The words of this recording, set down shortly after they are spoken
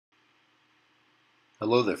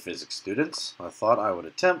Hello there, physics students. I thought I would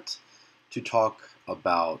attempt to talk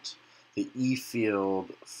about the E field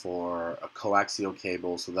for a coaxial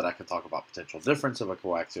cable so that I can talk about potential difference of a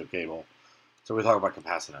coaxial cable. So we talk about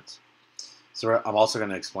capacitance. So I'm also going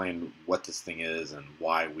to explain what this thing is and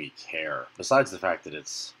why we care. Besides the fact that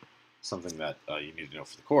it's something that you need to know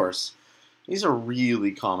for the course, these are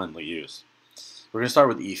really commonly used. We're going to start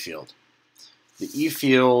with E field. The E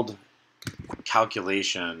field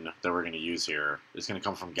calculation that we're going to use here is going to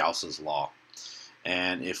come from Gauss's law.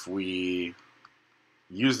 And if we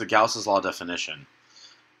use the Gauss's law definition,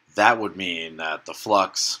 that would mean that the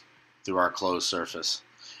flux through our closed surface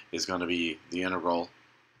is going to be the integral,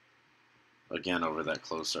 again, over that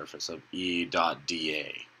closed surface of E dot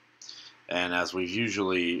dA. And as we've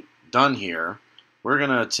usually done here, we're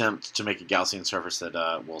going to attempt to make a Gaussian surface that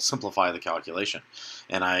will simplify the calculation.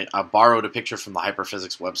 And I borrowed a picture from the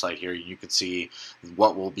Hyperphysics website here. You can see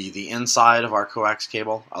what will be the inside of our coax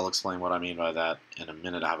cable. I'll explain what I mean by that in a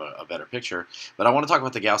minute. I have a better picture. But I want to talk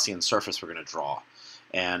about the Gaussian surface we're going to draw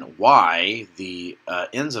and why the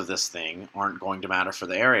ends of this thing aren't going to matter for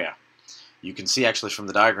the area. You can see actually from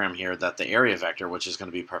the diagram here that the area vector, which is going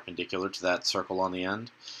to be perpendicular to that circle on the end,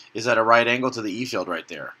 is at a right angle to the E field right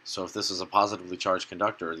there. So if this is a positively charged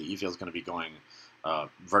conductor, the E field is going to be going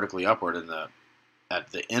vertically upward. And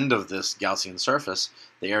at the end of this Gaussian surface,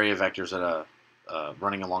 the area vector is at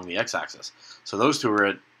running along the x-axis. So those two are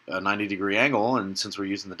at a 90-degree angle, and since we're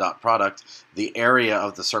using the dot product, the area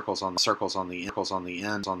of the circles on the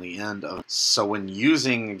end of. So when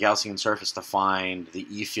using a Gaussian surface to find the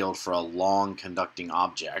E field for a long conducting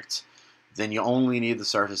object, then you only need the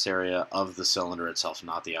surface area of the cylinder itself,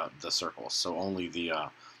 not the circles. So only the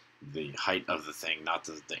height of the thing, not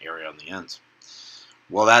the area on the ends.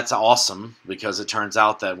 Well, that's awesome, because it turns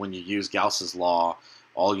out that when you use Gauss's law,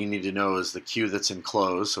 all you need to know is the Q that's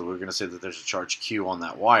enclosed. So we're going to say that there's a charge Q on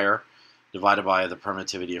that wire divided by the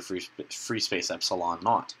permittivity of free space epsilon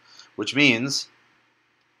naught, which means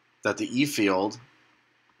that the E field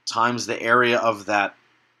times the area of that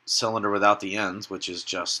cylinder without the ends, which is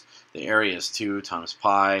just the area is 2 times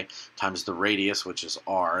pi times the radius, which is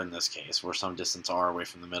r in this case. We're some distance r away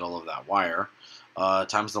from the middle of that wire,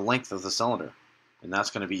 times the length of the cylinder. And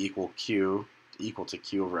that's going to be equal to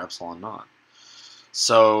Q over epsilon naught.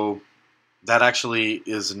 So that actually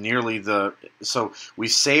is nearly so we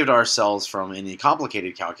saved ourselves from any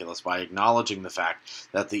complicated calculus by acknowledging the fact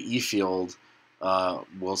that the E field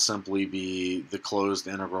will simply be the closed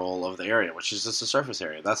integral of the area, which is just the surface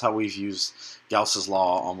area. That's how we've used Gauss's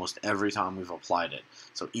law almost every time we've applied it.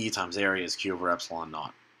 So E times area is Q over epsilon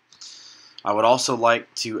naught. I would also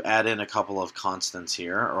like to add in a couple of constants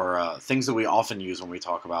here, or things that we often use when we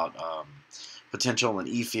talk about potential and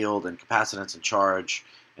E field and capacitance and charge,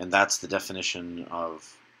 and that's the definition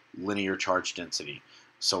of linear charge density.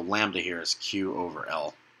 So lambda here is Q over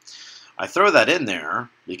L. I throw that in there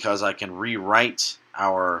because I can rearrange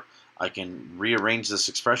this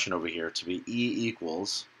expression over here to be E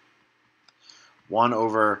equals 1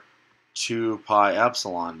 over 2 pi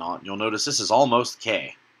epsilon naught. You'll notice this is almost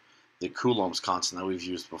K, the Coulomb's constant that we've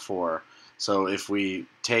used before. So if we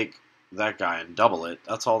take that guy and double it,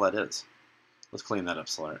 that's all that is. Let's clean that up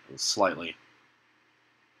slightly.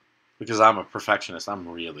 Because I'm a perfectionist, I'm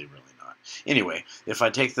really not. Anyway, if I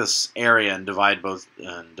take this area and divide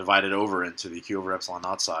it over into the Q over epsilon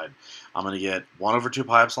naught side, I'm going to get 1 over 2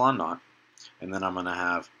 pi epsilon naught, and then I'm going to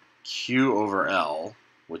have Q over L,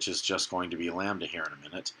 which is just going to be lambda here in a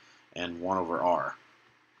minute, and 1 over R.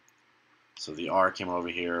 So the R came over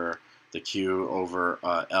here. The Q over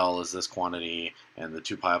L is this quantity, and the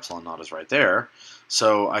 2 pi epsilon naught is right there.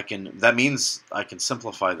 So that means I can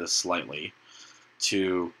simplify this slightly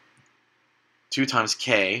to 2 times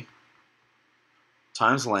K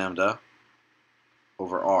times lambda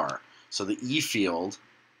over R. So the E field,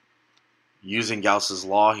 using Gauss's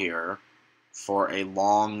law here, for a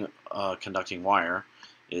long conducting wire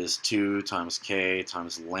is 2 times K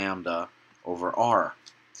times lambda over R.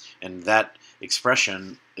 And that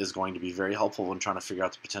expression is going to be very helpful when trying to figure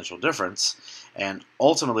out the potential difference. And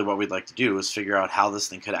ultimately what we'd like to do is figure out how this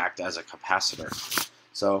thing could act as a capacitor.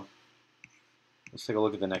 So let's take a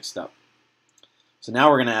look at the next step. So now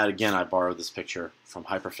we're going to add, again, I borrowed this picture from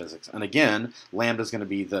Hyperphysics. And again, lambda is going to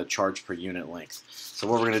be the charge per unit length. So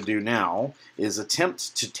what we're going to do now is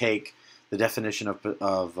attempt to take the definition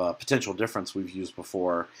of potential difference we've used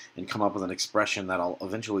before and come up with an expression that will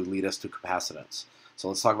eventually lead us to capacitance. So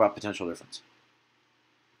let's talk about potential difference.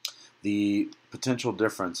 The potential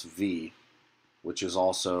difference V, which is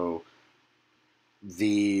also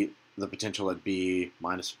the potential at B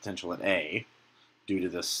minus potential at A, due to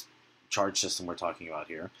this charge system we're talking about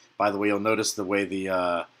here. By the way, you'll notice the way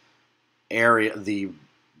the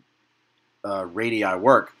radii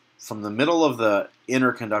work. From the middle of the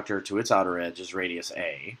inner conductor to its outer edge is radius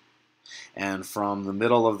A, and from the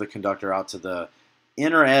middle of the conductor out to the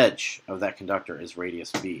inner edge of that conductor is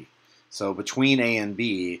radius B. So between A and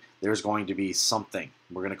B, there's going to be something.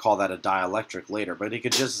 We're going to call that a dielectric later, but it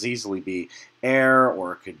could just as easily be air,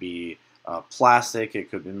 or it could be plastic.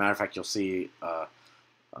 It could be, matter of fact, you'll see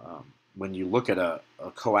when you look at a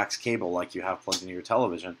coax cable like you have plugged into your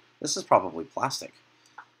television, this is probably plastic.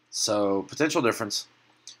 So potential difference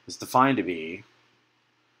is defined to be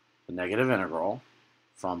the negative integral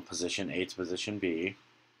from position A to position B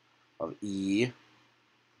of E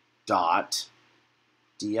dot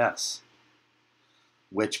ds,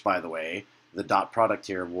 which, by the way, the dot product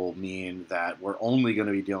here will mean that we're only going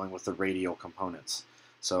to be dealing with the radial components.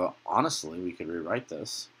 So honestly, we could rewrite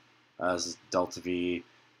this as delta V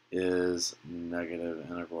is negative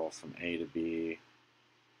integral from A to B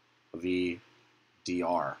of E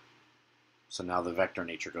dr. So now the vector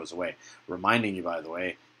nature goes away. Reminding you, by the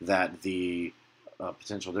way, that the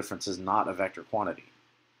potential difference is not a vector quantity.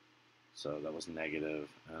 So that was negative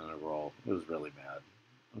integral. It was really bad.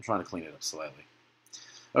 I'm trying to clean it up slightly.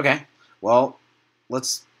 Okay, well,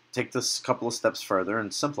 let's take this couple of steps further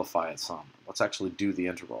and simplify it some. Let's actually do the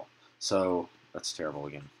integral. So that's terrible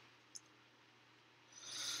again.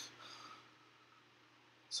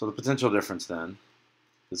 So the potential difference then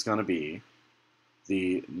is going to be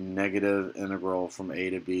the negative integral from A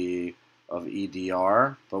to B of E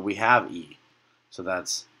dr, but we have E. So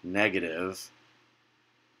that's negative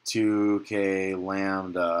 2k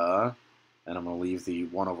lambda, and I'm going to leave the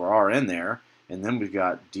 1 over r in there, and then we've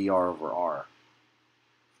got dr over r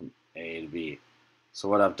from A to B. So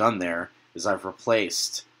what I've done there is I've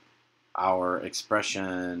replaced our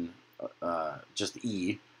expression, just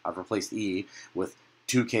E, I've replaced E with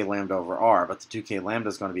 2k lambda over r, but the 2k lambda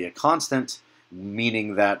is going to be a constant,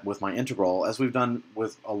 meaning that with my integral, as we've done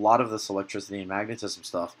with a lot of this electricity and magnetism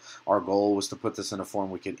stuff, our goal was to put this in a form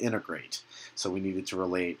we could integrate. So we needed to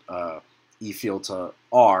relate E field to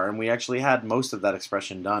R, and we actually had most of that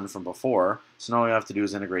expression done from before, so now all we have to do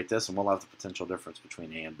is integrate this, and we'll have the potential difference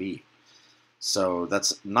between A and B. So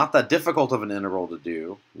that's not that difficult of an integral to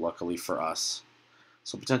do, luckily for us.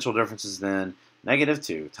 So potential difference is then negative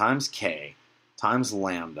 2 times K times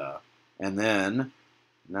lambda, and then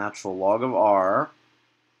natural log of R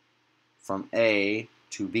from A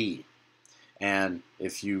to B. And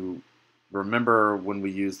if you remember when we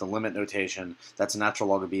use the limit notation, that's natural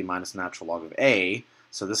log of B minus natural log of A.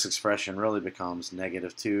 So this expression really becomes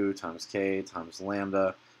negative 2 times K times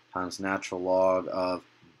lambda times natural log of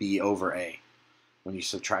B over A. When you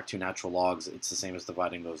subtract two natural logs, it's the same as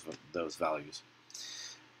dividing those values.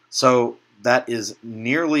 So that is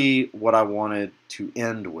nearly what I wanted to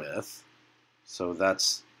end with. So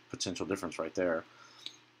that's potential difference right there.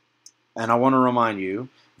 And I want to remind you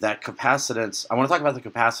that capacitance, I want to talk about the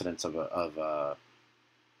capacitance of a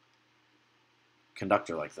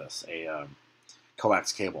conductor like this, a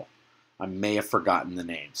coax cable. I may have forgotten the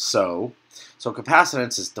name. So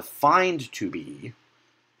capacitance is defined to be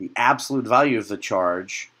the absolute value of the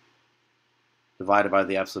charge divided by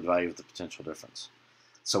the absolute value of the potential difference.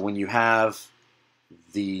 So when you have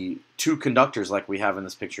the two conductors like we have in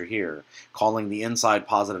this picture here, calling the inside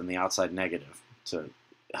positive and the outside negative to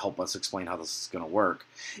help us explain how this is going to work.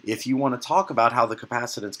 If you want to talk about how the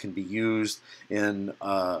capacitance can be used in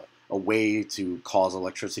a way to cause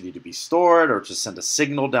electricity to be stored or to send a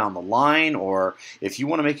signal down the line, or if you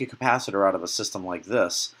want to make a capacitor out of a system like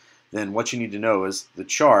this, then what you need to know is the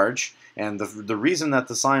charge, and the reason that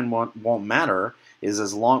the sign won't matter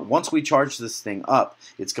is once we charge this thing up,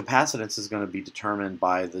 its capacitance is going to be determined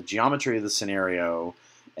by the geometry of the scenario,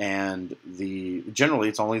 and generally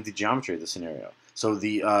it's only the geometry of the scenario. So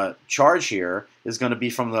the charge here is going to be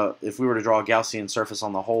from if we were to draw a Gaussian surface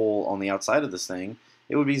on the hole on the outside of this thing,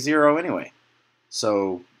 it would be 0 anyway.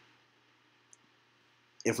 So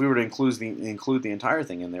if we were to include the entire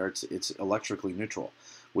thing in there, it's electrically neutral,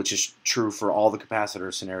 which is true for all the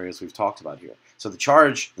capacitor scenarios we've talked about here. So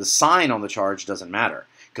the sign on the charge doesn't matter,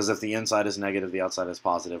 because if the inside is negative, the outside is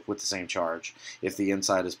positive with the same charge. If the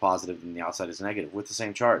inside is positive, then the outside is negative with the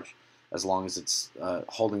same charge, as long as it's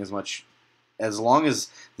holding as long as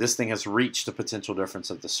this thing has reached the potential difference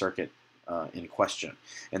of the circuit in question.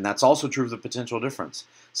 And that's also true of the potential difference.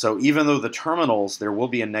 So even though the terminals, there will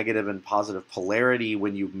be a negative and positive polarity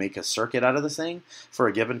when you make a circuit out of this thing for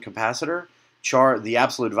a given capacitor, the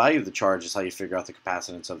absolute value of the charge is how you figure out the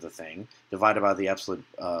capacitance of the thing, divided by the absolute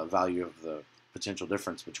value of the potential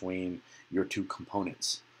difference between your two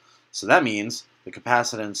components. So that means the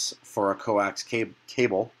capacitance for a coax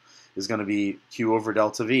cable is going to be Q over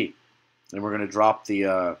delta V. And we're going to drop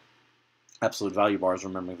the absolute value bars,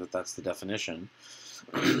 remembering that that's the definition.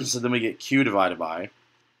 So then we get Q divided by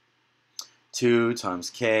 2 times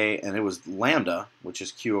K, and it was lambda, which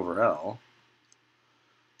is Q over L,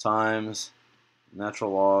 times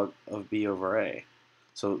natural log of B over A.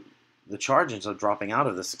 So the charge ends up dropping out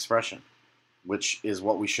of this expression, which is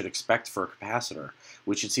what we should expect for a capacitor.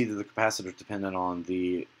 We should see that the capacitor is dependent on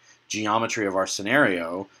the geometry of our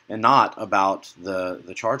scenario and not about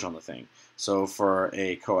the charge on the thing. So for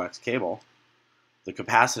a coax cable, the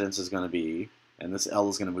capacitance is going to be, and this L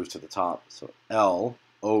is going to move to the top, so L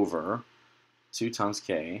over 2 times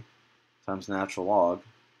K times natural log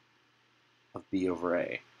of B over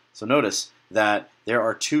A. So notice that there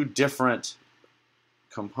are two different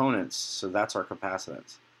components, so that's our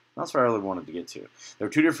capacitance. That's what I really wanted to get to. There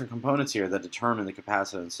are two different components here that determine the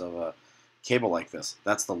capacitance of a cable like this.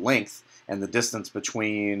 That's the length and the distance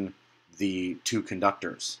between the two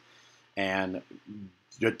conductors. And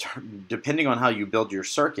depending on how you build your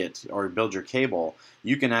circuit or build your cable,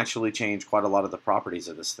 you can actually change quite a lot of the properties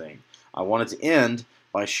of this thing. I wanted to end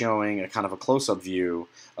by showing a kind of a close-up view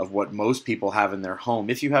of what most people have in their home.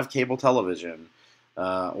 If you have cable television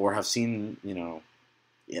or have seen,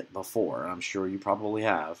 it before, I'm sure you probably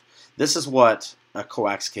have, this is what a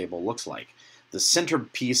coax cable looks like. The center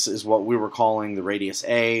piece is what we were calling the radius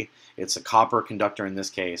A. It's a copper conductor in this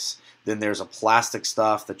case. Then there's a plastic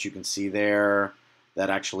stuff that you can see there that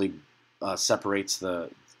actually separates the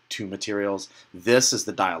two materials. This is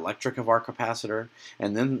the dielectric of our capacitor.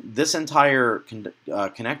 And then this entire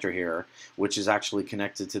connector here, which is actually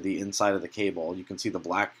connected to the inside of the cable, you can see the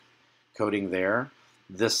black coating there.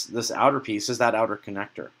 This outer piece is that outer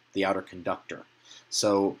connector, the outer conductor.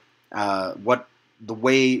 So the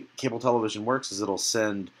way cable television works is it'll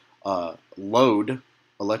send a load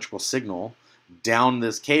electrical signal down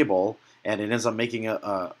this cable, and it ends up making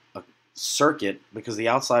a circuit, because the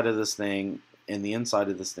outside of this thing and the inside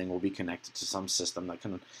of this thing will be connected to some system that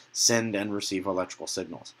can send and receive electrical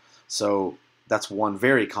signals. So that's one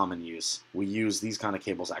very common use. We use these kind of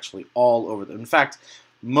cables actually all over. In fact,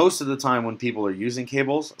 most of the time when people are using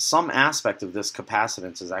cables, some aspect of this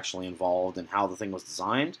capacitance is actually involved in how the thing was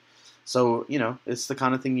designed. So, it's the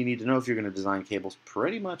kind of thing you need to know if you're going to design cables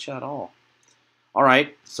pretty much at all. All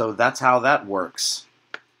right, so that's how that works.